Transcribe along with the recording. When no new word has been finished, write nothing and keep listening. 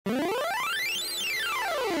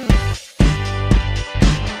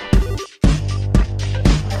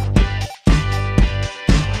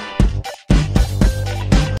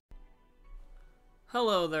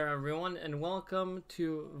Hello there everyone and welcome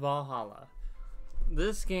to Valhalla.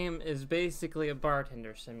 This game is basically a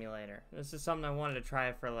bartender simulator. This is something I wanted to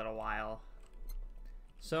try for a little while.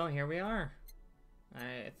 So here we are.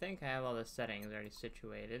 I think I have all the settings already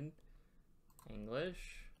situated. English.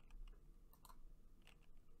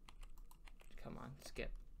 Come on,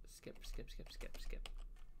 skip. Skip.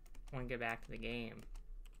 I want to get back to the game.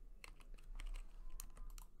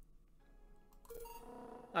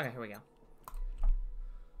 Okay, here we go.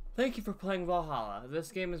 Thank you for playing Valhalla.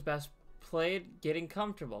 This game is best played getting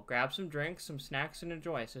comfortable. Grab some drinks, some snacks, and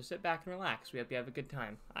enjoy. So sit back and relax. We hope you have a good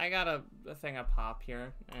time. I got a thing of pop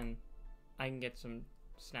here, and I can get some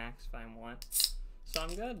snacks if I want. So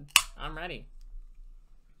I'm good. I'm ready.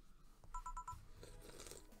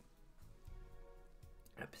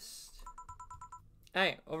 Psst.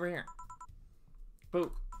 Hey, over here.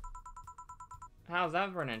 Boo. How's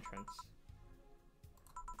that for an entrance?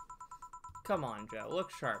 Come on, Joe.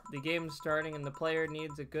 Look sharp. The game's starting and the player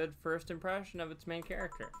needs a good first impression of its main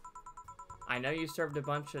character. I know you served a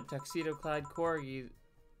bunch of tuxedo-clad corgis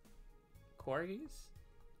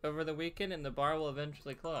over the weekend and the bar will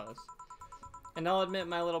eventually close. And I'll admit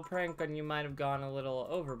my little prank on you might have gone a little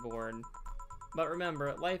overboard. But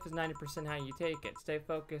remember, life is 90% how you take it. Stay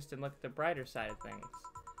focused and look at the brighter side of things.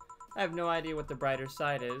 I have no idea what the brighter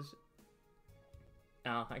side is.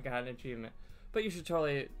 Oh, I got an achievement. But you should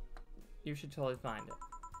totally find it.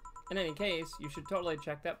 In any case, you should totally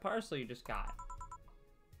check that parcel you just got.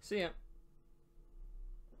 See ya.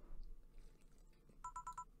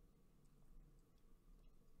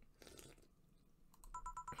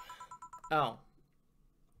 Oh.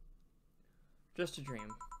 Just a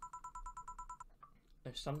dream.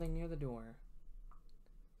 There's something near the door.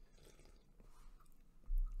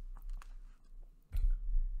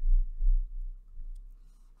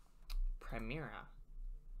 Primera.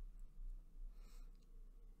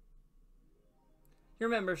 Your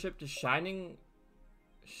membership to Shining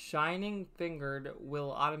Fingered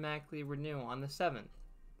will automatically renew on the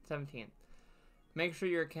 17th. Make sure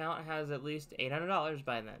your account has at least $800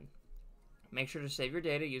 by then. Make sure to save your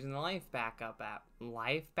data using the Life Backup app.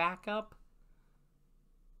 Life Backup?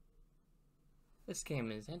 This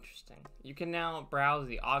game is interesting. You can now browse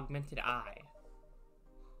the Augmented Eye.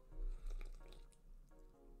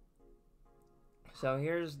 So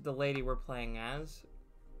here's the lady we're playing as.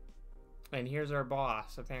 And here's our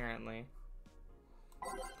boss, apparently.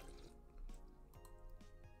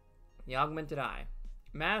 The Augmented Eye.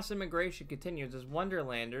 Mass immigration continues as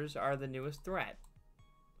Wonderlanders are the newest threat.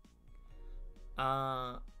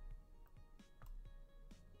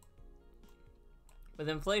 With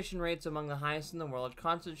inflation rates among the highest in the world,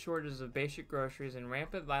 constant shortages of basic groceries, and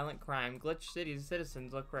rampant violent crime, Glitch City's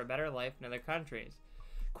citizens look for a better life in other countries.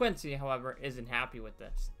 Quincy, however, isn't happy with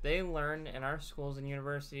this. They learn in our schools and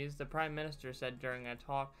universities, the Prime Minister said during a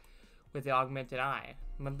talk with the Augmented Eye.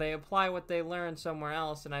 But they apply what they learn somewhere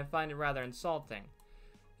else, and I find it rather insulting.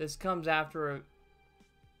 This comes after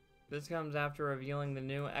revealing the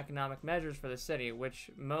new economic measures for the city, which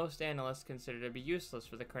most analysts consider to be useless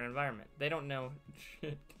for the current environment. They don't know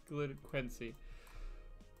shit, concluded Quincy.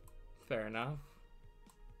 Fair enough.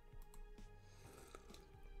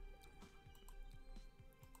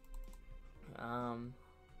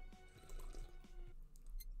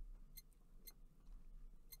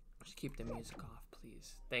 Just keep the music off,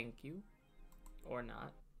 please. Thank you. Or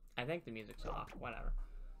not. I think the music's off. Whatever.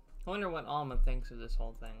 I wonder what Alma thinks of this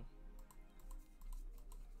whole thing.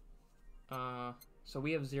 So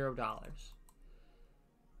we have $0.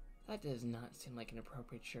 That does not seem like an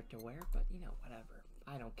appropriate shirt to wear, but you know, whatever.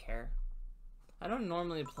 I don't care. I don't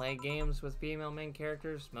normally play games with female main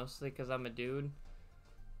characters, mostly because I'm a dude.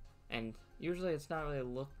 And usually it's not really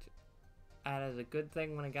looked at as a good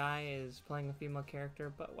thing when a guy is playing a female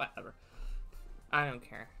character, but whatever. I don't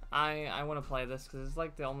care. I want to play this because it's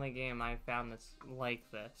like the only game I found that's like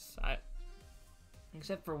this.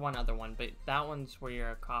 Except for one other one, but that one's where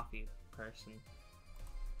you're a coffee person.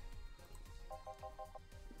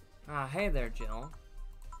 Ah, hey there, Jill.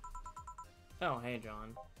 Oh, hey,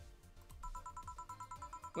 John.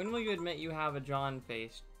 When will you admit you have a John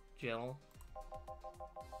face, Jill?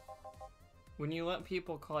 When you let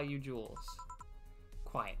people call you Jules.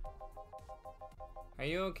 Quiet. Are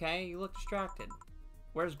you okay? You look distracted.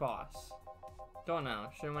 Where's boss? Don't know.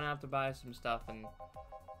 Should've went out to buy some stuff and...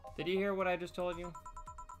 Did you hear what I just told you?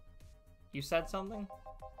 You said something?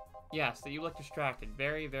 Yes, that you look distracted.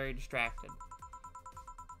 Very, very distracted.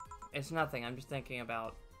 It's nothing. I'm just thinking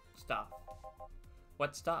about stuff.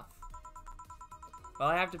 What stuff? Well,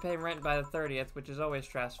 I have to pay rent by the 30th, which is always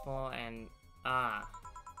stressful, and...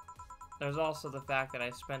 There's also the fact that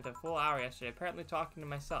I spent a full hour yesterday apparently talking to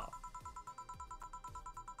myself.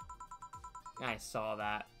 I saw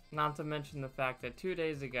that. Not to mention the fact that 2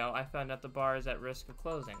 days ago, I found out the bar is at risk of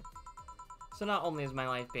closing. So not only is my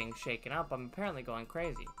life being shaken up, I'm apparently going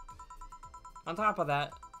crazy. On top of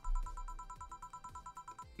that...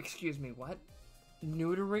 Excuse me, what?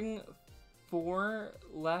 Neutering 4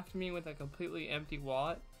 left me with a completely empty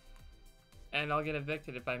wallet? And I'll get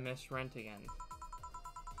evicted if I miss rent again.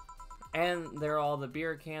 And there are all the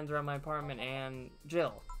beer cans around my apartment and...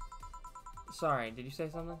 Jill. Sorry, did you say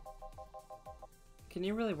something? Can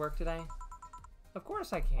you really work today? Of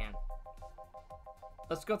course I can.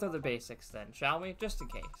 Let's go through the basics then, shall we? Just in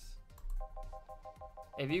case.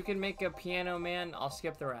 If you can make a piano man, I'll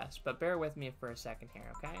skip the rest, but bear with me for a second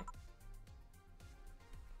here, okay?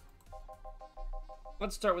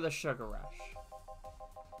 Let's start with a sugar rush.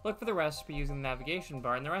 Look for the recipe using the navigation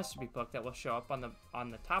bar in the recipe book that will show up on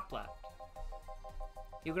the top left.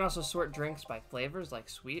 You can also sort drinks by flavors like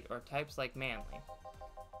sweet or types like manly.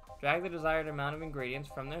 Drag the desired amount of ingredients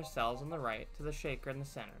from their cells on the right to the shaker in the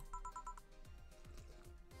center.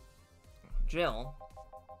 Jill,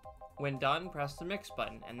 when done, press the mix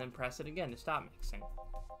button and then press it again to stop mixing.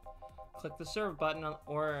 Click the serve button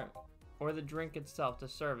or the drink itself to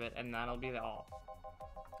serve it, and that'll be all.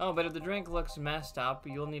 Oh, but if the drink looks messed up,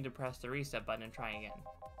 you'll need to press the reset button and try again.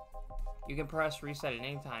 You can press reset at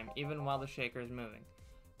any time, even while the shaker is moving.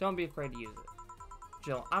 Don't be afraid to use it.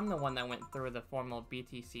 Jill, I'm the one that went through the formal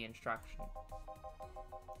BTC instruction.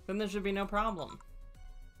 Then there should be no problem.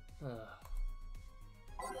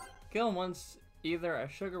 Gil wants either a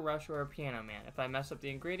sugar rush or a piano man. If I mess up the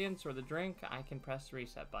ingredients or the drink, I can press the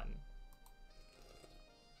reset button.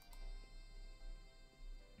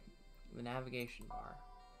 The navigation bar.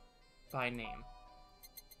 By name.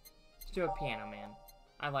 Let's do a piano man.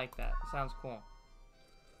 I like that. It sounds cool.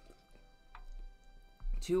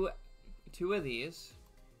 Two of these.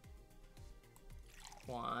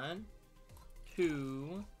 1,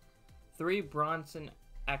 2, 3 Bronson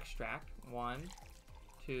extract. 1,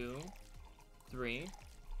 2, 3.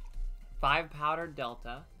 5 powdered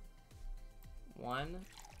Delta. 1,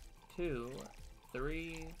 2,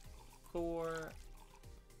 3, 4,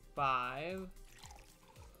 5.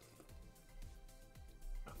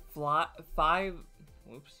 5.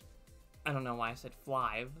 Whoops. I don't know why I said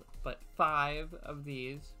 5, but 5 of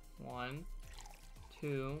these. 1,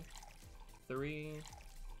 2, 3,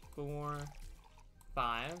 4,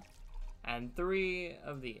 5, and 3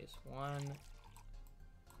 of these. 1,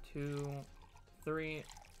 2, 3,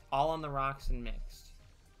 all on the rocks and mixed.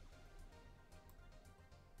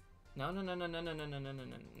 No.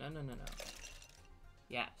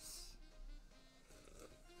 Yes.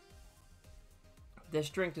 This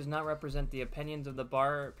drink does not represent the opinions of the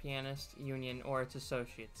Bar Pianist Union or its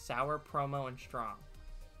associates. Sour, promo, and strong.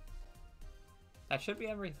 That should be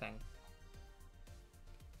everything.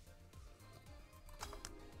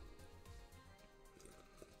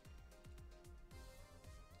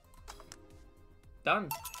 Done.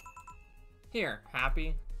 Here,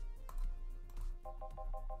 happy?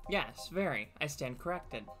 Yes, very. I stand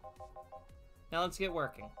corrected. Now let's get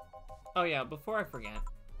working. Oh yeah, before I forget.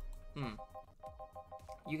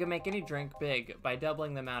 You can make any drink big by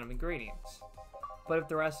doubling the amount of ingredients. But if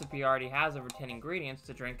the recipe already has over 10 ingredients,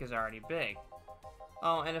 the drink is already big.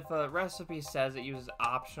 Oh, and if a recipe says it uses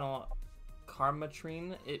optional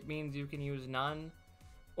carmatrine, it means you can use none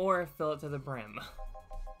or fill it to the brim.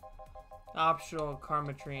 Optional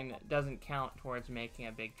carmatrine doesn't count towards making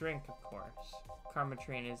a big drink, of course.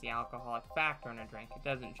 Carmatrine is the alcoholic factor in a drink. It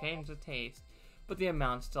doesn't change the taste, but the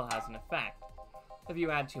amount still has an effect. If you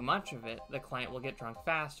add too much of it, the client will get drunk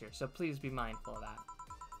faster, so please be mindful of that.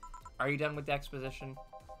 Are you done with the exposition?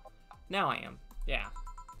 Now I am. Yeah.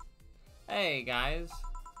 Hey, guys.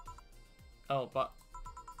 Oh, but...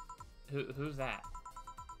 Who's that?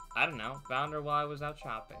 I don't know. Found her while I was out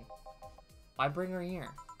shopping. Why bring her here?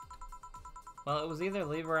 Well, it was either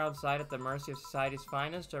leave her outside at the mercy of society's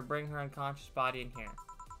finest or bring her unconscious body in here.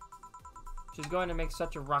 She's going to make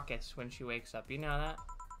such a ruckus when she wakes up. You know that?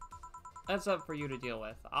 That's up for you to deal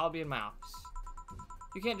with. I'll be in my office.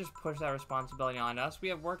 You can't just push that responsibility on us. We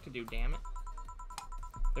have work to do, damn it.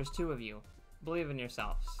 There's 2 of you. Believe in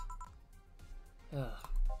yourselves. Ugh.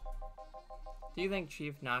 Do you think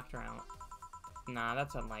Chief knocked her out? Nah,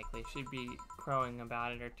 that's unlikely. She'd be crowing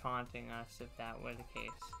about it or taunting us if that were the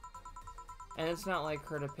case. And it's not like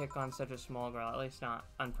her to pick on such a small girl, at least not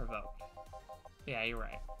unprovoked. Yeah, you're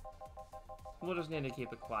right. We'll just need to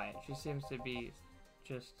keep it quiet. She seems to be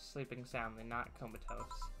just sleeping soundly, not comatose.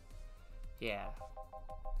 Yeah.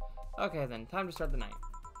 Okay then, time to start the night.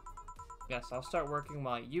 Yes, I'll start working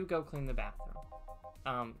while you go clean the bathroom.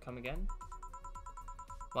 Come again?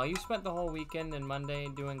 While you spent the whole weekend and Monday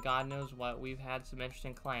doing God knows what, we've had some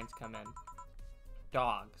interesting clients come in.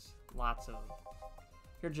 Dogs. Lots of them.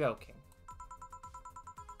 You're joking.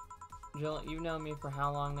 Jill, you've known me for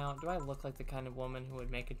how long now? Do I look like the kind of woman who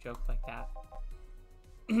would make a joke like that?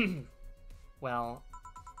 Well,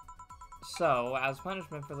 so, as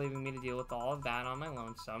punishment for leaving me to deal with all of that on my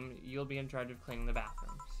lonesome, you'll be in charge of cleaning the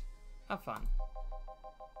bathrooms. Have fun.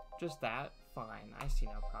 Just that? Fine, I see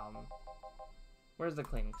no problem. Where's the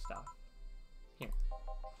cleaning stuff? Here.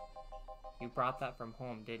 You brought that from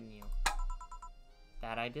home, didn't you?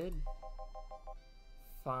 That I did?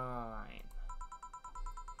 Fine.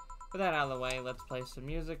 With that out of the way, let's play some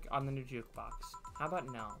music on the new jukebox. How about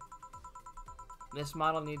no? This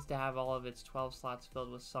model needs to have all of its 12 slots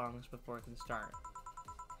filled with songs before it can start.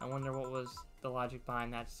 I wonder what was the logic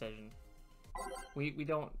behind that decision. We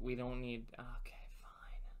don't need... Okay,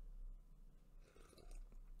 fine.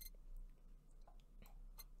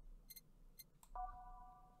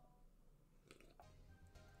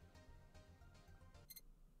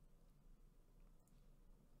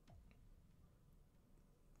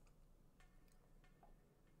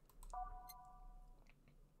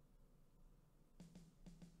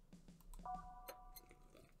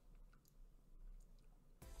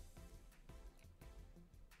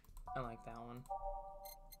 I like that one.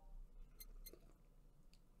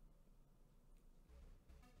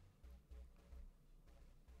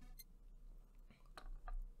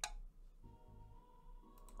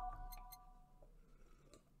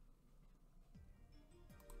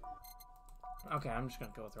 Okay, I'm just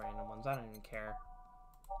gonna go with random ones. I don't even care.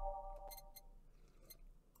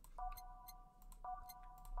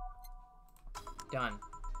 Done.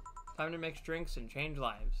 Time to mix drinks and change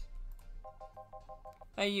lives.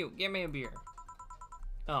 Hey you, get me a beer.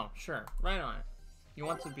 Oh, sure. Right on it. He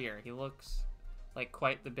wants a beer. He looks like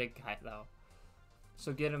quite the big guy, though.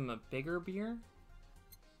 So get him a bigger beer?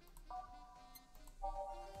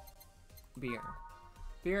 Beer.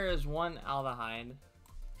 Beer is 1 aldehyde,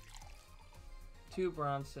 2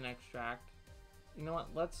 Bronson extract. You know what?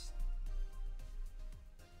 Let's...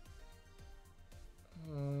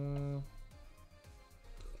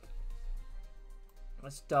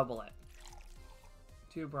 let's double it.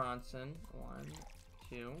 2 Bronson, 1,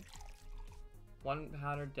 2. 1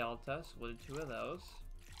 powdered Delta, so we'll do 2 of those.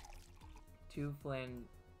 2 Flynn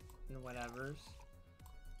whatevers.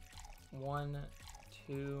 1,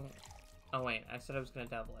 2. Oh wait, I said I was gonna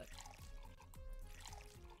double it.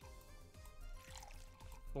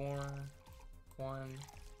 4, 1,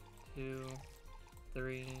 2,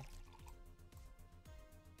 3.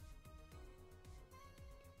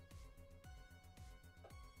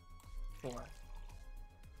 4.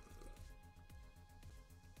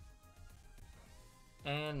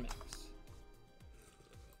 And mix.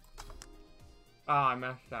 Oh, I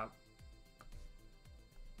messed up.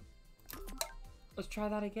 Let's try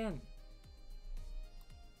that again.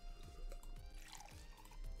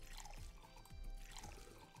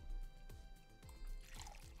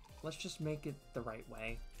 Let's just make it the right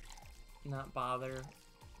way. Not bother.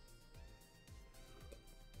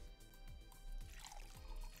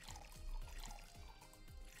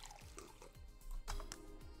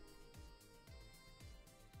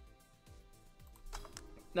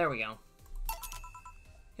 There we go.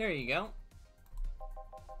 Here you go.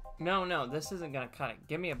 No, this isn't gonna cut it.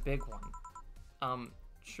 Give me a big one.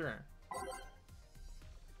 Sure.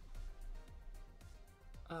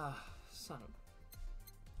 Son of...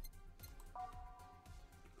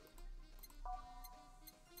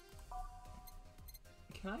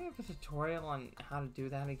 Can I have a tutorial on how to do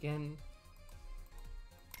that again?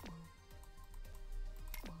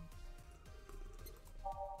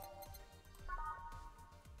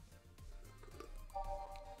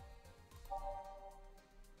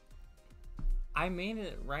 I made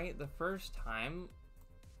it right the first time.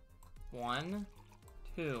 1,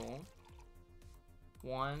 2.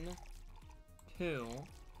 1, 2.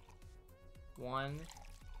 1,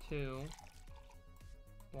 2.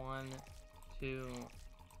 1, 2,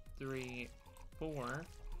 3, 4.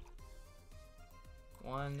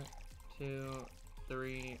 1, 2,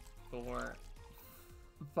 3, 4,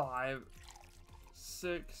 5,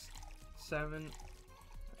 6, 7,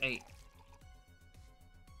 8.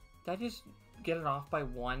 Did I just get it off by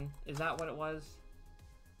 1? Is that what it was?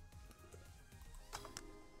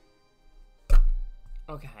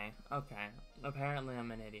 Okay. Apparently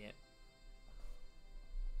I'm an idiot.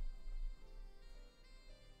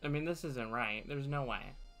 I mean, this isn't right. There's no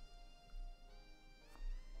way.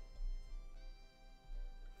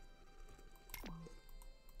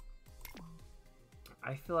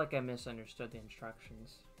 I feel like I misunderstood the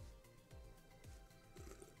instructions.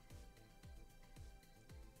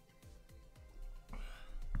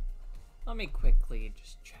 Let me quickly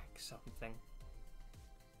just check something.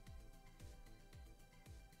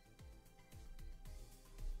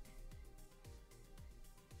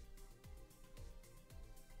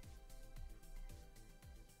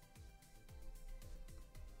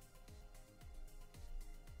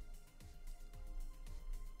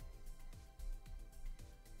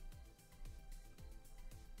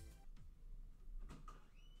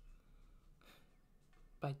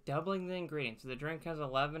 By doubling the ingredients, if the drink has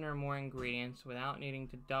 11 or more ingredients without needing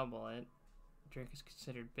to double it, the drink is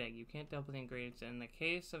considered big. You can't double the ingredients. In the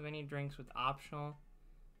case of any drinks with optional,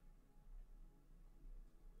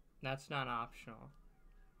 that's not optional.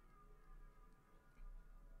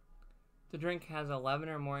 The drink has 11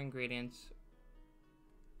 or more ingredients.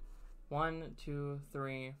 1, 2,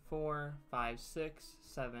 3, 4, 5, 6,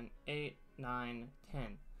 7, 8, 9, 10.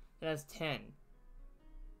 It has 10.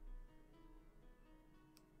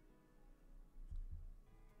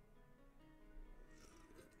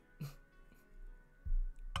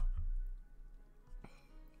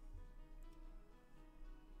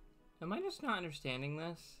 Am I just not understanding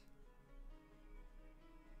this?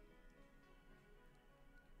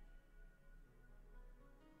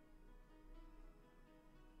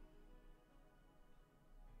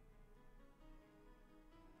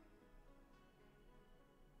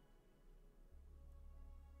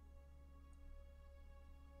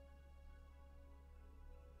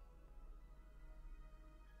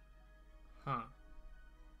 Huh.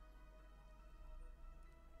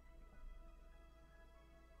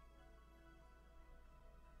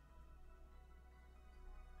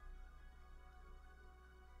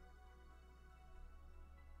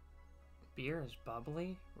 Beer is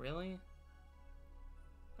bubbly? Really?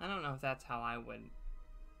 I don't know if that's how I would.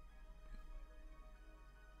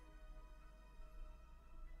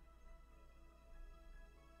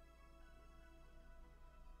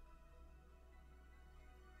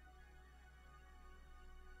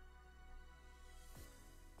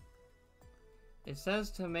 It says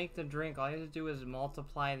to make the drink, all you have to do is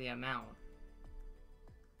multiply the amount.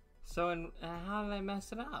 So, how did I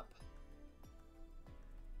mess it up?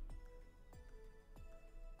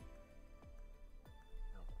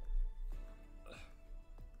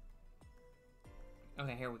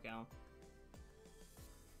 Okay, here we go.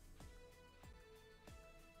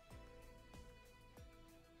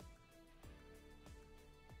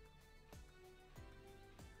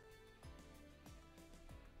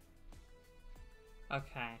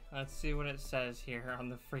 Okay, let's see what it says here on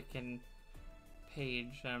the freaking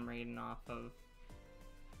page that I'm reading off of.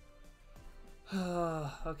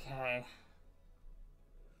 Okay.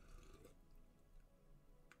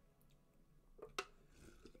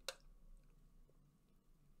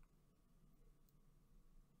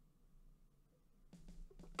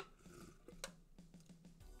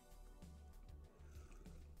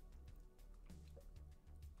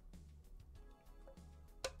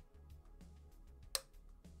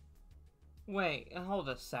 Wait, hold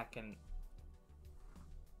a second.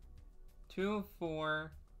 2,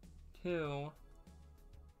 4, 2.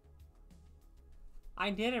 I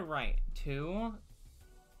did it right. 2.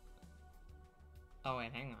 Oh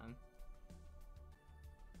wait, hang on.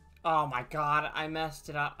 Oh my god, I messed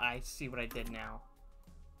it up. I see what I did now.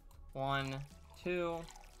 1, 2.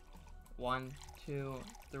 1, 2,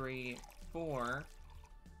 3, 4.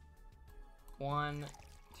 1,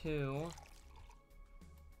 2.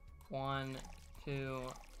 1, 2,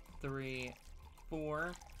 3,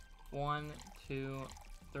 4. 1, 2,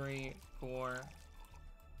 3, 4,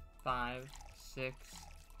 5, 6,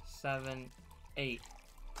 7, 8.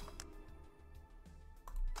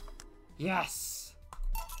 Yes!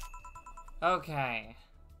 Okay.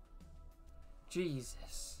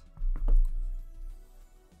 Jesus.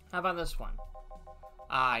 How about this one?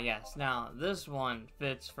 Ah, yes. Now, this one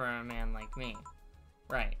fits for a man like me.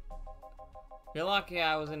 Right. You're lucky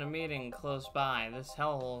I was in a meeting close by. This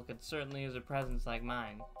hellhole could certainly use a presence like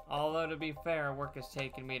mine. Although, to be fair, work has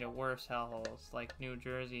taken me to worse hellholes, like New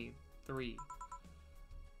Jersey 3.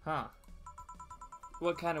 Huh.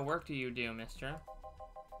 What kind of work do you do, mister?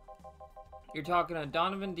 You're talking to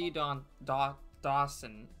Donovan D.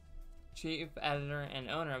 Dawson, chief editor and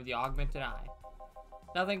owner of the Augmented Eye.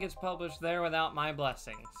 Nothing gets published there without my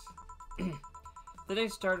blessings. The day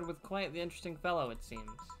started with quite the interesting fellow, it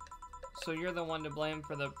seems. So you're the one to blame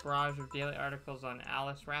for the barrage of daily articles on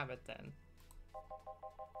Alice Rabbit, then?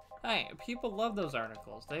 Hey, people love those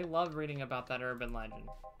articles. They love reading about that urban legend.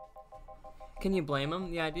 Can you blame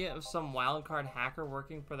them? The idea of some wildcard hacker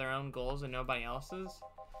working for their own goals and nobody else's?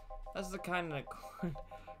 That's the kind of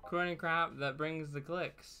corny crap that brings the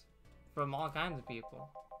clicks from all kinds of people.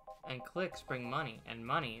 And clicks bring money, and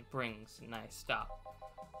money brings nice stuff.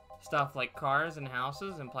 Stuff like cars and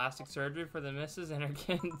houses and plastic surgery for the missus and her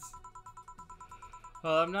kids.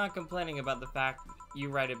 Well, I'm not complaining about the fact you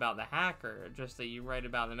write about the hacker, just that you write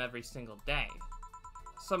about them every single day.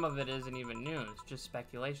 Some of it isn't even news, just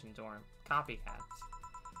speculations or copycats.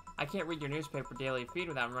 I can't read your newspaper daily feed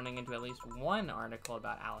without running into at least one article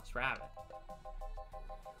about Alice Rabbit.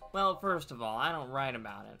 Well, first of all, I don't write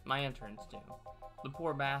about it. My interns do. The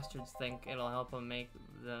poor bastards think it'll help them make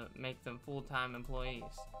them full-time employees.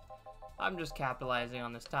 I'm just capitalizing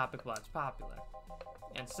on this topic while it's popular.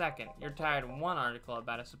 And second, you're tired of one article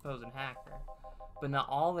about a supposed hacker, but not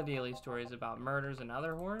all the daily stories about murders and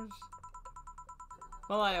other horrors?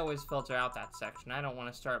 Well, I always filter out that section. I don't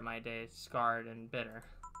want to start my day scared and bitter.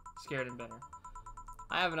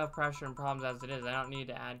 I have enough pressure and problems as it is. I don't need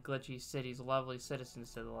to add glitchy city's lovely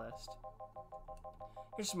citizens to the list.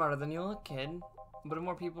 You're smarter than you look, kid. But if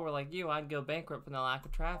more people were like you, I'd go bankrupt from the lack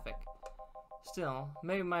of traffic. Still,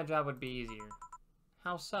 maybe my job would be easier.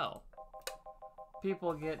 How so?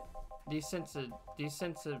 People get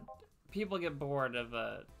people get bored of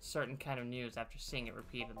a certain kind of news after seeing it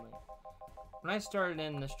repeatedly. When I started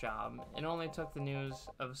in this job, it only took the news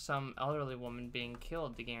of some elderly woman being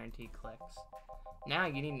killed to guarantee clicks. Now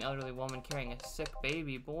you need an elderly woman carrying a sick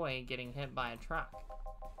baby boy getting hit by a truck.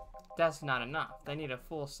 That's not enough. They need a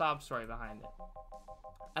full sob story behind it.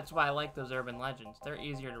 That's why I like those urban legends. They're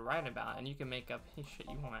easier to write about, and you can make up any shit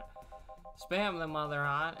you want. Spam them while they're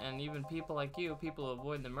hot, and even people like you, people who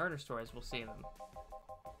avoid the murder stories, will see them.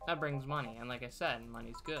 That brings money, and like I said,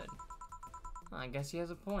 money's good. Well, I guess he has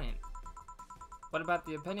a point. What about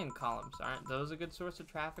the opinion columns? Aren't those a good source of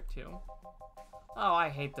traffic too? Oh, I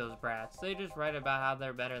hate those brats. They just write about how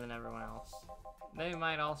they're better than everyone else. They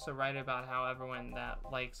might also write about how everyone that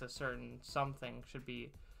likes a certain something should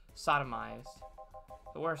be sodomized.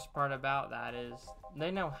 The worst part about that is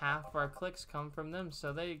they know half of our clicks come from them,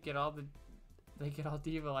 so they get all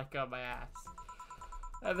diva like on my ass.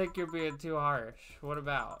 I think you're being too harsh. What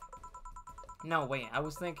about? No, wait, I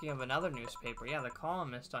was thinking of another newspaper. Yeah, the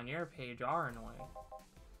columnists on your page are annoying.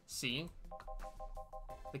 See?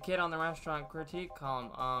 The kid on the restaurant critique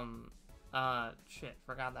column, shit,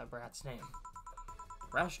 forgot that brat's name.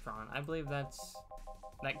 Restaurant, I believe that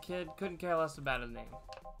kid couldn't care less about his name.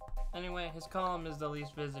 Anyway, his column is the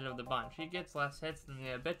least visited of the bunch. He gets less hits than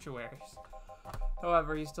the obituaries.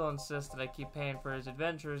 However, he still insists that I keep paying for his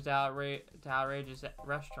adventures to outrageous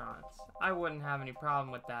restaurants. I wouldn't have any problem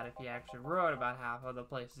with that if he actually wrote about half of the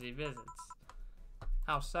places he visits.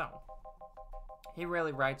 How so? He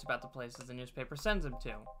rarely writes about the places the newspaper sends him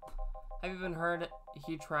to. I've even heard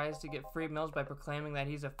he tries to get free meals by proclaiming that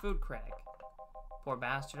he's a food critic. Poor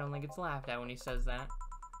bastard only gets laughed at when he says that.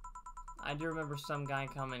 I do remember some guy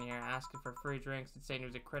coming here asking for free drinks and saying he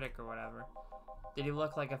was a critic or whatever. Did he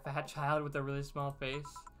look like a fat child with a really small face?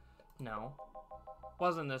 No.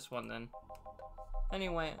 Wasn't this one then.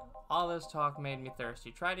 Anyway, all this talk made me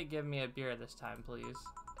thirsty. Try to give me a beer this time, please.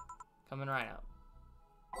 Coming right up.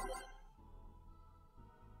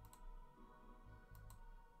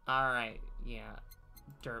 Alright, yeah,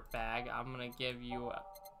 dirtbag. I'm gonna give you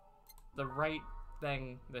the right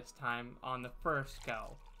thing this time on the first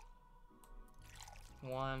go.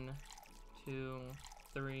 1, 2,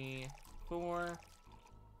 3, 4.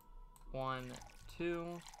 1,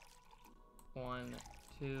 2. 1,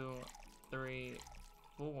 2, 3,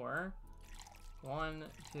 4. 1,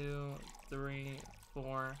 2, 3,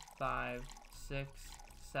 4, 5, 6,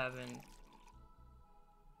 7,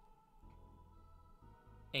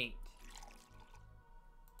 8.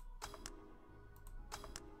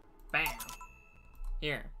 Bam!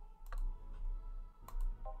 Here.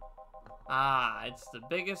 Ah, it's the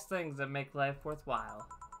biggest things that make life worthwhile.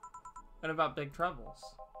 What about big troubles?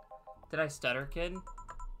 Did I stutter, kid?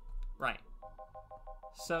 Right.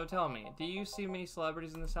 So tell me, do you see many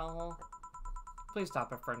celebrities in this hellhole? Please stop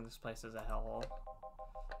referring to this place as a hellhole.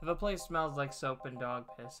 If a place smells like soap and dog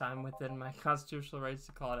piss, I'm within my constitutional rights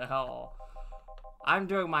to call it a hellhole. I'm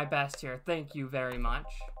doing my best here, thank you very much.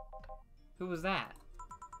 Who was that?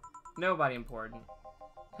 Nobody important.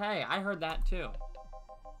 Hey, I heard that too.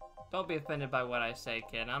 Don't be offended by what I say,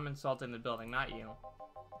 kid. I'm insulting the building, not you.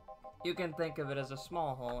 You can think of it as a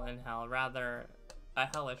small hole in hell, rather a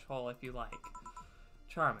hellish hole if you like.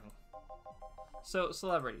 Charming. So,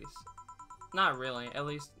 celebrities. Not really, at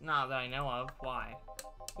least not that I know of. Why?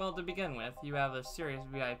 Well, to begin with, you have a serious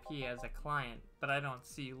VIP as a client, but I don't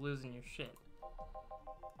see you losing your shit.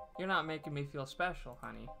 You're not making me feel special,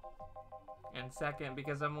 honey. And second,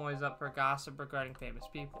 because I'm always up for gossip regarding famous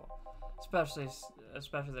people.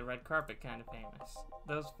 Especially the red carpet kind of famous.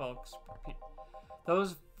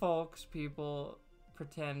 Those folks people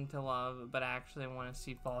pretend to love, but actually want to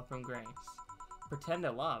see fall from grace. Pretend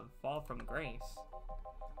to love, fall from grace.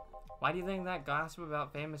 Why do you think that gossip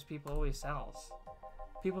about famous people always sells?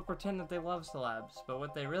 People pretend that they love celebs, but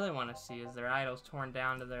what they really want to see is their idols torn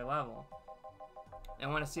down to their level.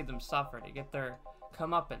 And want to see them suffer to get their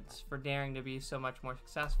comeuppance for daring to be so much more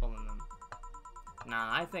successful than them.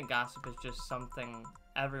 Nah, I think gossip is just something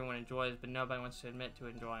everyone enjoys, but nobody wants to admit to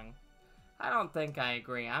enjoying. I don't think I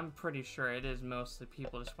agree. I'm pretty sure it is mostly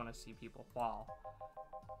people just want to see people fall.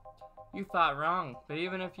 You thought wrong, but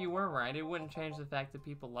even if you were right, it wouldn't change the fact that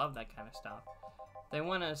people love that kind of stuff. They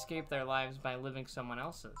want to escape their lives by living someone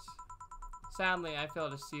else's. Sadly, I fail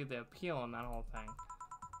to see the appeal in that whole thing.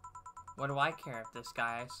 What do I care if this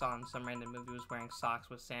guy I saw in some random movie was wearing socks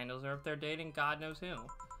with sandals, or if they're dating God knows who?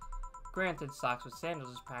 Granted, socks with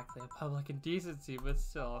sandals is practically a public indecency, but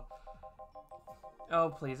still. Oh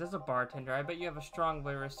please, as a bartender, I bet you have a strong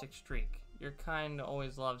voyeuristic streak. Your kind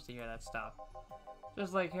always loves to hear that stuff.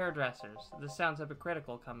 Just like hairdressers. This sounds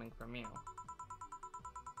hypocritical coming from you.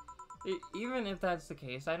 Even if that's the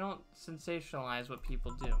case, I don't sensationalize what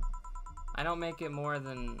people do. I don't make it more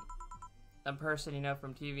than a person you know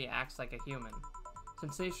from TV acts like a human.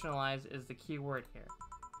 Sensationalize is the key word here.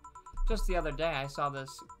 Just the other day, I saw this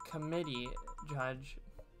committee judge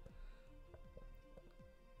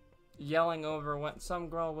yelling over what some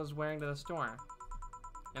girl was wearing to the store.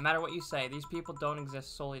 No matter what you say, these people don't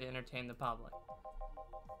exist solely to entertain the public.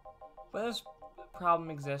 But this problem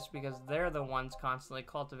exists because they're the ones constantly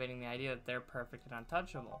cultivating the idea that they're perfect and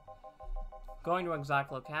untouchable. Going to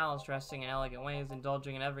exotic locales, dressing in elegant ways,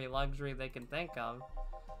 indulging in every luxury they can think of,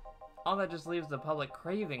 all that just leaves the public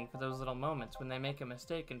craving for those little moments when they make a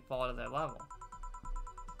mistake and fall to their level.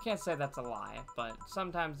 Can't say that's a lie, but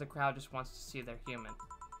sometimes the crowd just wants to see they're human.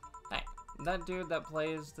 Hey, that dude that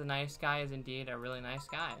plays the nice guy is indeed a really nice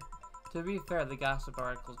guy. To be fair, the gossip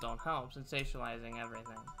articles don't help, sensationalizing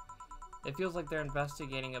everything. It feels like they're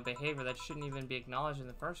investigating a behavior that shouldn't even be acknowledged in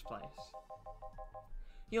the first place.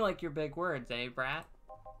 You like your big words, eh, brat?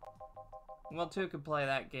 Well, two could play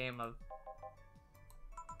that game of...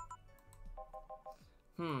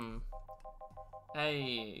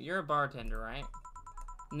 Hey, you're a bartender, right?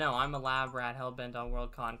 No, I'm a lab rat hellbent on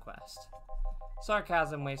world conquest.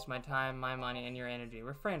 Sarcasm wastes my time, my money, and your energy.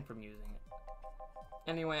 Refrain from using it.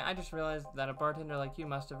 Anyway, I just realized that a bartender like you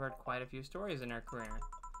must have heard quite a few stories in her career.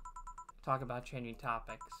 Talk about changing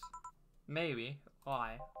topics. Maybe.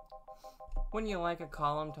 Why? Wouldn't you like a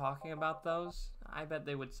column talking about those? I bet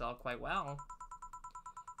they would sell quite well.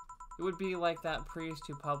 It would be like that priest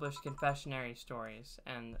who published confessionary stories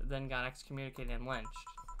and then got excommunicated and lynched.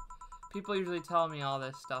 People usually tell me all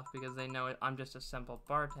this stuff because they know I'm just a simple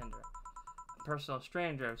bartender, a personal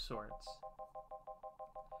stranger of sorts.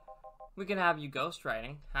 We can have you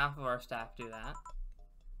ghostwriting. Half of our staff do that.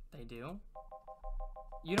 They do?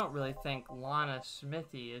 You don't really think Lana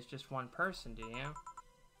Smithy is just one person, do you?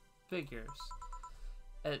 Figures.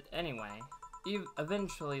 Anyway,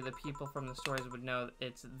 eventually the people from the stories would know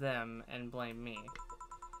it's them and blame me.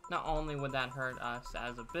 Not only would that hurt us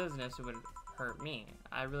as a business, it would hurt me.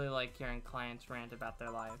 I really like hearing clients rant about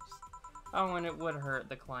their lives. Oh, and it would hurt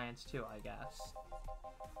the clients too, I guess.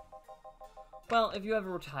 Well, if you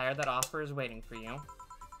ever retire, that offer is waiting for you.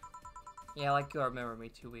 Yeah, like you'll remember me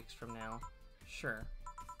 2 weeks from now. Sure.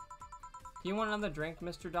 Do you want another drink,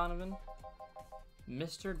 Mr. Donovan?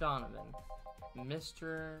 Mr. Donovan.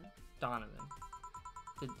 Mr. Donovan.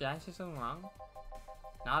 Did I say something wrong?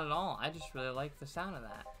 Not at all. I just really like the sound of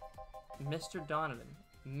that. Mr. Donovan.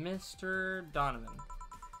 Mr. Donovan.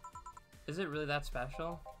 Is it really that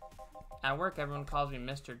special? At work, everyone calls me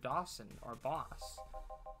Mr. Dawson, or Boss.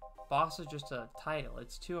 Boss is just a title.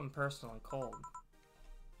 It's too impersonal and cold.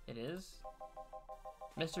 It is?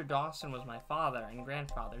 Mr. Dawson was my father and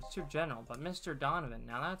grandfather. It's too general, but Mr. Donovan,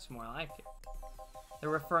 now that's more like it. They're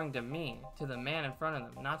referring to me, to the man in front of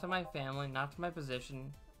them, not to my family, not to my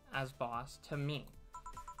position as boss, to me.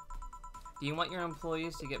 Do you want your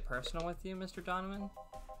employees to get personal with you, Mr. Donovan?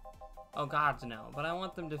 Oh, gods no, but I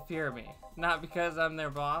want them to fear me. Not because I'm their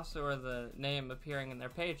boss or the name appearing in their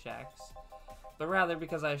paychecks, but rather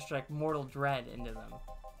because I strike mortal dread into them.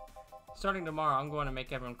 Starting tomorrow, I'm going to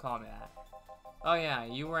make everyone call me that. Oh yeah,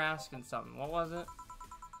 you were asking something. What was it?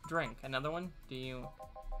 Drink. Another one? Do you...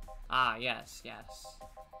 Ah, yes, yes.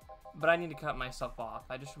 But I need to cut myself off.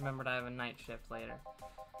 I just remembered I have a night shift later.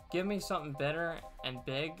 Give me something bitter and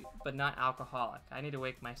big, but not alcoholic. I need to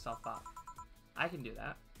wake myself up. I can do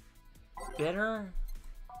that. Bitter?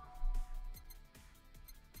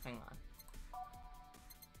 Hang on.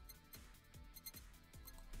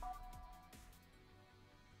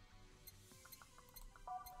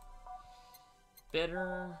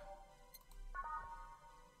 Bitter.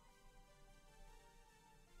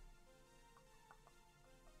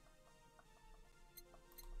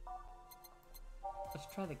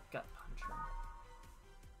 Let's try the gut puncher.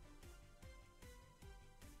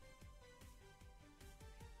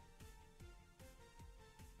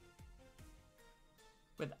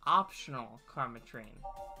 With optional karmatrine.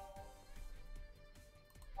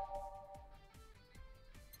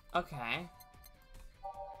 Okay.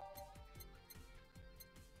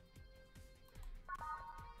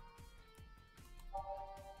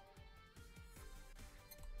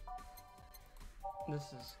 This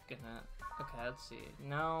is gonna... Okay, let's see.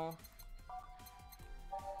 No.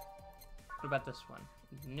 What about this one?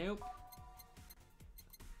 Nope.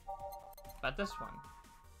 About this one?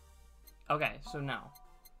 Okay, so no.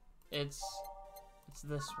 It's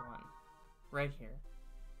this one. Right here.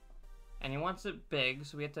 And he wants it big,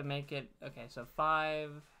 so we have to make it... Okay, so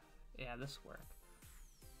 5... Yeah, this will work.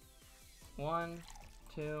 1,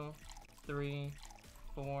 2, 3,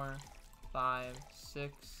 4, 5,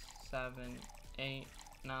 6, 7, 8,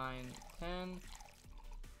 9, 10.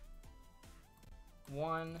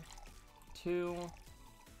 1, 2.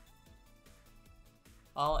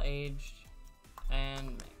 All aged.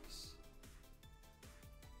 And mix.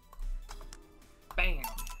 Bam!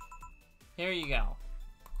 Here you go.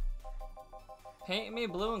 Paint me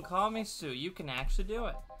blue and call me Sue. You can actually do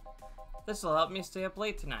it. This'll help me stay up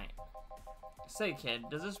late tonight. Say, kid,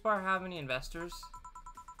 does this bar have any investors?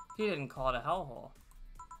 He didn't call it a hellhole.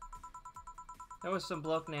 There was some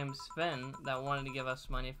bloke named Sven that wanted to give us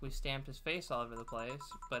money if we stamped his face all over the place,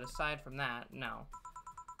 but aside from that, no.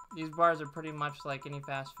 These bars are pretty much like any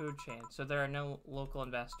fast food chain, so there are no local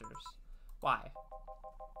investors. Why?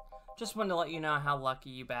 Just wanted to let you know how lucky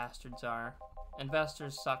you bastards are.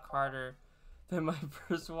 Investors suck harder than my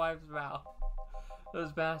first wife's mouth.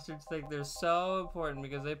 Those bastards think they're so important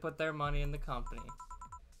because they put their money in the company.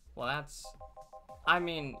 Well, that's... I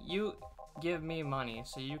mean, you give me money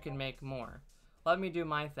so you can make more. Let me do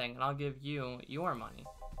my thing and I'll give you your money.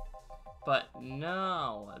 But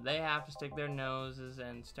no, they have to stick their noses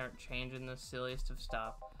and start changing the silliest of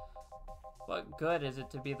stuff. What good is it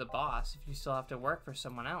to be the boss if you still have to work for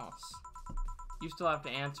someone else? You still have to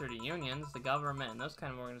answer to unions, the government, and those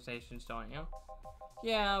kind of organizations, don't you?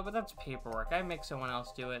 Yeah, but that's paperwork. I make someone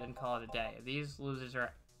else do it and call it a day. These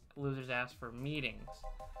losers ask for meetings.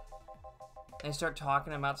 They start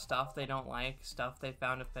talking about stuff they don't like, stuff they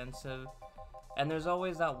found offensive. And there's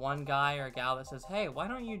always that one guy or gal that says, hey, why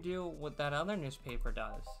don't you do what that other newspaper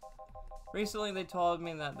does? Recently they told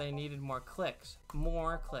me that they needed more clicks.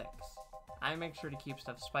 More clicks. I make sure to keep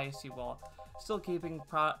stuff spicy while still keeping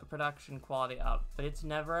production quality up, but it's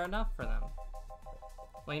never enough for them.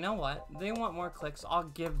 Well, you know what? They want more clicks, I'll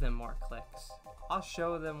give them more clicks. I'll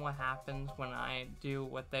show them what happens when I do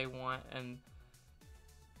what they want and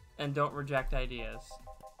don't reject ideas.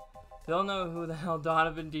 They'll know who the hell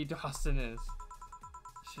Donovan D. Dawson is.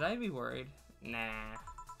 Should I be worried? Nah.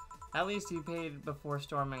 At least he paid before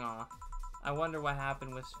storming off. I wonder what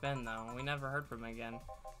happened with Sven, though. We never heard from him again.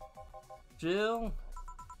 Jill?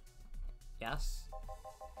 Yes?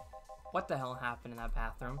 What the hell happened in that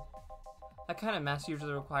bathroom? That kind of mess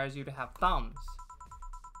usually requires you to have thumbs.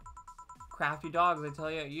 Crafty dogs, I tell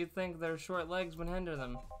you. You'd think their short legs would hinder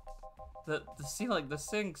them. The ceiling, the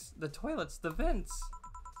sinks, the toilets, the vents.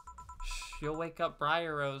 Shh, you'll wake up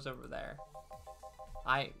Briar Rose over there.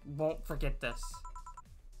 I won't forget this.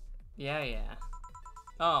 Yeah.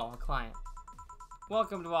 Oh, a client.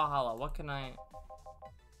 Welcome to Valhalla. What can I...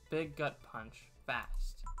 Big gut punch.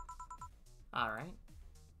 Fast. Alright.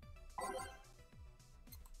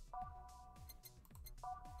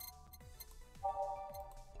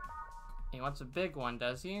 He wants a big one,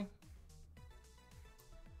 does he?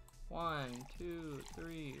 1, 2,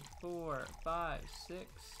 3, 4, 5, 6,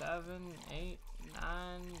 7, 8,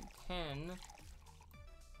 9, 10.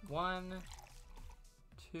 1,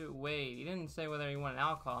 2. Wait, he didn't say whether he wanted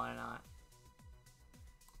alcohol or not.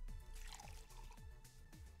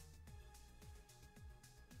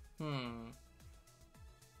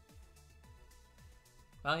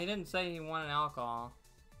 Well, he didn't say he wanted alcohol.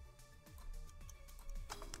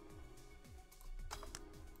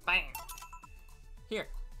 Bam! Here.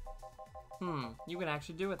 You can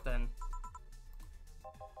actually do it then.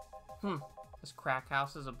 This crack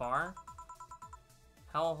house is a bar?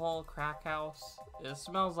 Hellhole crack house? It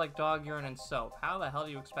smells like dog urine and soap. How the hell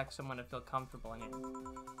do you expect someone to feel comfortable in here?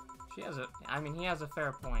 He has a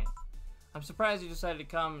fair point. I'm surprised you decided to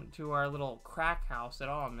come to our little crack house at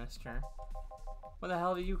all, mister. What the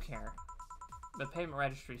hell do you care? The payment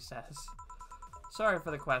registry says. Sorry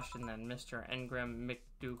for the question then, Mr. Engram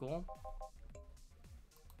McDougal.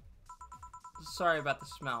 Sorry about the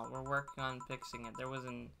smell. We're working on fixing it. There was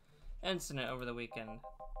an incident over the weekend.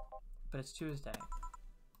 But it's Tuesday.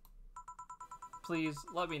 Please,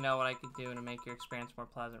 let me know what I could do to make your experience more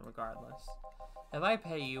pleasant regardless. If I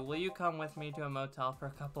pay you, will you come with me to a motel for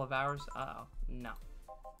a couple of hours? Uh-oh. No.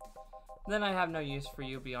 Then I have no use for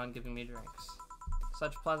you beyond giving me drinks.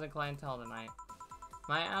 Such pleasant clientele tonight.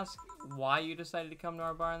 May I ask why you decided to come to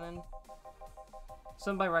our bar then?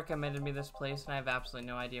 Somebody recommended me this place and I have absolutely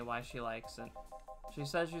no idea why she likes it. She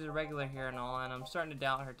says she's a regular here and all, and I'm starting to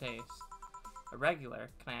doubt her taste. A regular?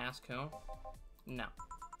 Can I ask who? No.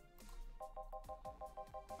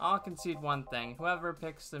 I'll concede one thing. Whoever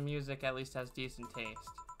picks the music at least has decent taste.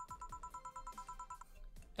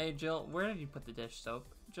 Hey Jill, where did you put the dish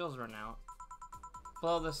soap? Jill's run out.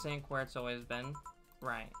 Below the sink where it's always been.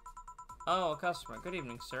 Right. Oh, a customer. Good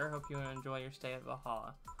evening, sir. Hope you enjoy your stay at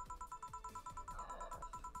Valhalla.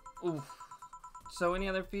 Oof. So any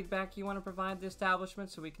other feedback you want to provide the establishment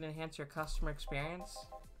so we can enhance your customer experience?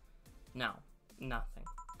 No. Nothing.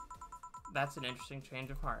 That's an interesting change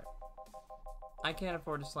of heart. I can't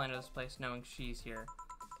afford to slander this place knowing she's here.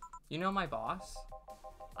 You know my boss?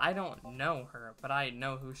 I don't know her, but I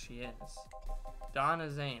know who she is.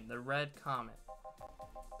 Donna Zane, the Red Comet.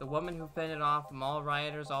 The woman who fended off mall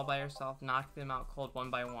rioters all by herself, knocked them out cold one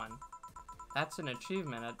by one. That's an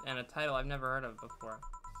achievement and a title I've never heard of before.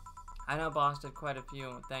 I know boss did quite a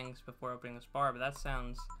few things before opening this bar, but that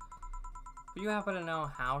sounds... Do you happen to know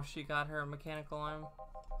how she got her mechanical arm?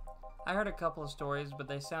 I heard a couple of stories, but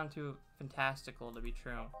they sound too fantastical to be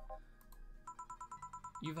true.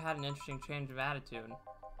 You've had an interesting change of attitude.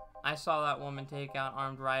 I saw that woman take out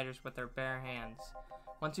armed rioters with her bare hands.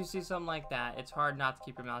 Once you see something like that, it's hard not to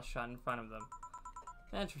keep your mouth shut in front of them.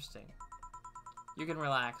 Interesting. You can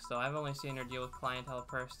relax, though. I've only seen her deal with clientele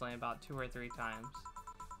personally about 2 or 3 times.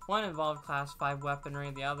 One involved class 5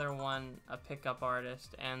 weaponry, the other one a pickup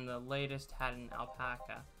artist, and the latest had an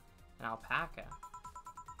alpaca. An alpaca?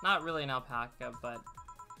 Not really an alpaca, but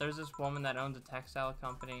there's this woman that owns a textile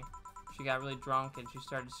company. She got really drunk and she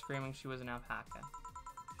started screaming she was an alpaca.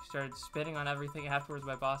 She started spitting on everything afterwards.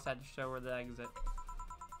 My boss had to show her the exit.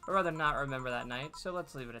 I'd rather not remember that night, so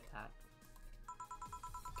let's leave it at that.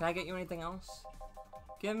 Can I get you anything else?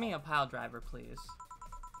 Give me a pile driver, please.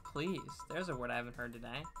 Please? There's a word I haven't heard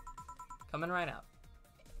today. Coming right up.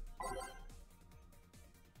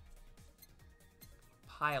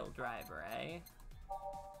 Pile driver, eh?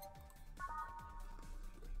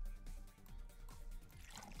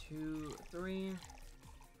 Two, three.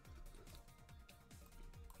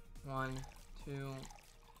 1, 2,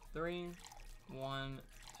 3. 1,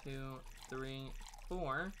 2, 3,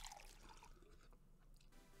 4.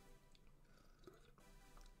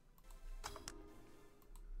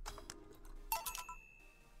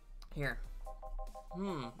 Here.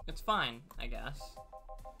 It's fine, I guess.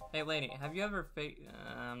 Hey lady, have you ever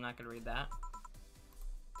I'm not gonna read that.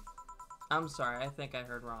 I'm sorry, I think I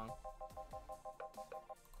heard wrong.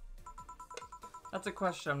 That's a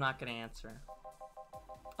question I'm not gonna answer.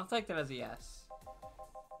 I'll take that as a yes.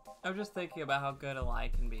 I was just thinking about how good a lie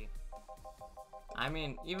can be. I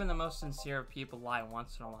mean, even the most sincere of people lie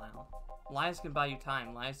once in a while. Lies can buy you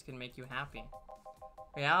time, lies can make you happy.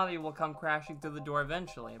 Reality will come crashing through the door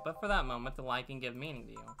eventually, but for that moment, the lie can give meaning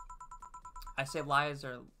to you. I say lies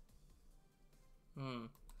are...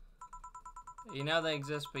 You know they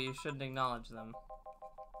exist, but you shouldn't acknowledge them.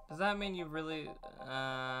 Does that mean you really...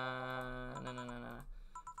 No.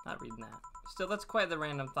 Not reading that. Still, that's quite the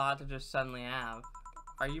random thought to just suddenly have.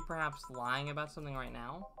 Are you perhaps lying about something right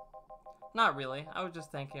now? Not really. I was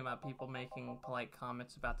just thinking about people making polite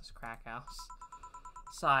comments about this crack house.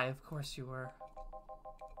 Sigh, of course you were.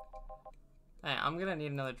 Hey, I'm gonna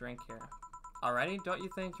need another drink here. Already? Don't you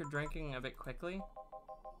think you're drinking a bit quickly?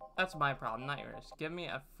 That's my problem, not yours. Give me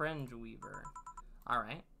a fringe weaver.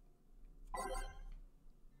 Alright.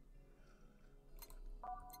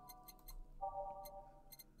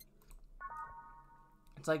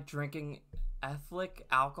 It's like drinking ethylene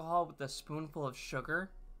alcohol with a spoonful of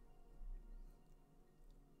sugar.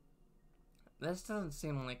 This doesn't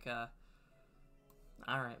seem like a...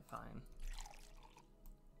 Alright, fine.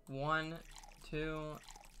 1, 2,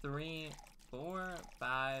 3, 4,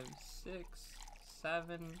 5, 6,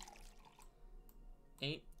 7,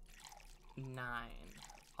 8,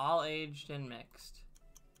 All aged and mixed.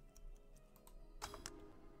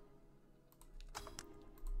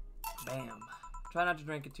 Bam. Try not to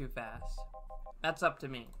drink it too fast. That's up to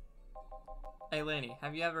me. Hey lady,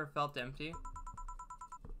 have you ever felt empty?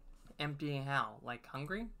 Empty how? Like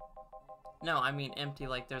hungry? No, I mean empty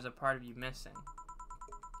like there's a part of you missing.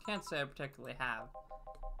 Can't say I particularly have.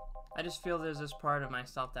 I just feel there's this part of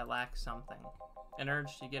myself that lacks something. An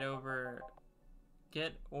urge to get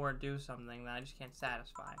or do something that I just can't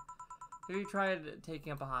satisfy. Have you tried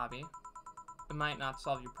taking up a hobby? It might not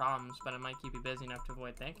solve your problems, but it might keep you busy enough to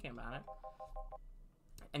avoid thinking about it.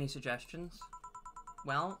 Any suggestions?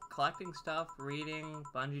 Well, collecting stuff, reading,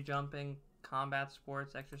 bungee jumping, combat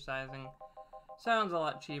sports, exercising sounds a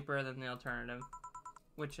lot cheaper than the alternative,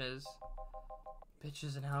 which is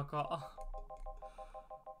bitches and alcohol.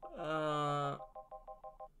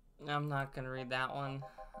 I'm not gonna read that one.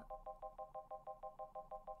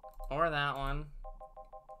 Or that one.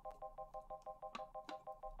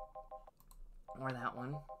 Or that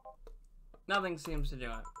one. Nothing seems to do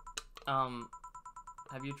it.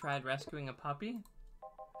 Have you tried rescuing a puppy?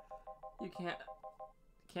 You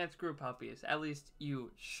can't screw puppies. At least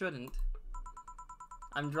you shouldn't.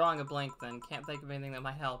 I'm drawing a blank then. Can't think of anything that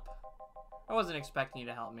might help. I wasn't expecting you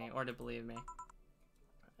to help me or to believe me.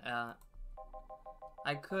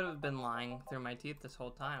 I could have been lying through my teeth this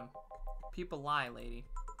whole time. People lie, lady.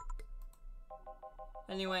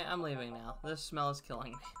 Anyway, I'm leaving now. This smell is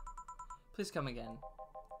killing me. Please come again.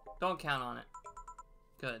 Don't count on it.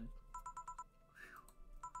 Good.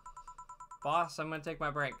 Boss, I'm gonna take my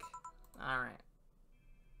break. Alright.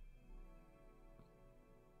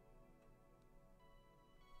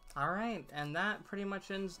 Alright, and that pretty much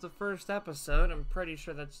ends the first episode. I'm pretty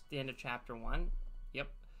sure that's the end of chapter 1. Yep.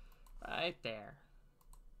 Right there.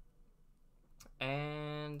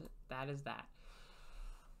 And that is that.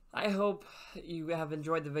 I hope you have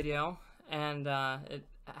enjoyed the video and it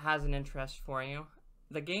has an interest for you.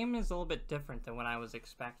 The game is a little bit different than what I was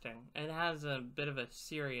expecting. It has a bit of a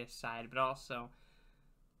serious side, but also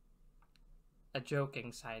a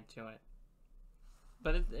joking side to it.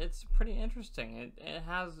 But it's pretty interesting. It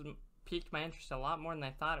has piqued my interest a lot more than I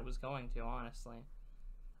thought it was going to, honestly.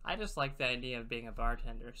 I just like the idea of being a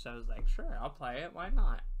bartender, so I was like, sure, I'll play it, why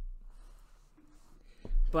not?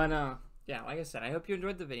 But, yeah, like I said, I hope you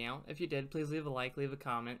enjoyed the video. If you did, please leave a like, leave a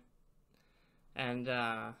comment, and,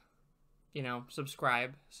 you know,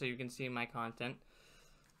 subscribe so you can see my content.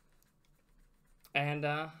 And,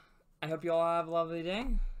 I hope you all have a lovely day,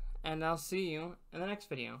 and I'll see you in the next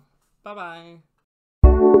video. Bye-bye.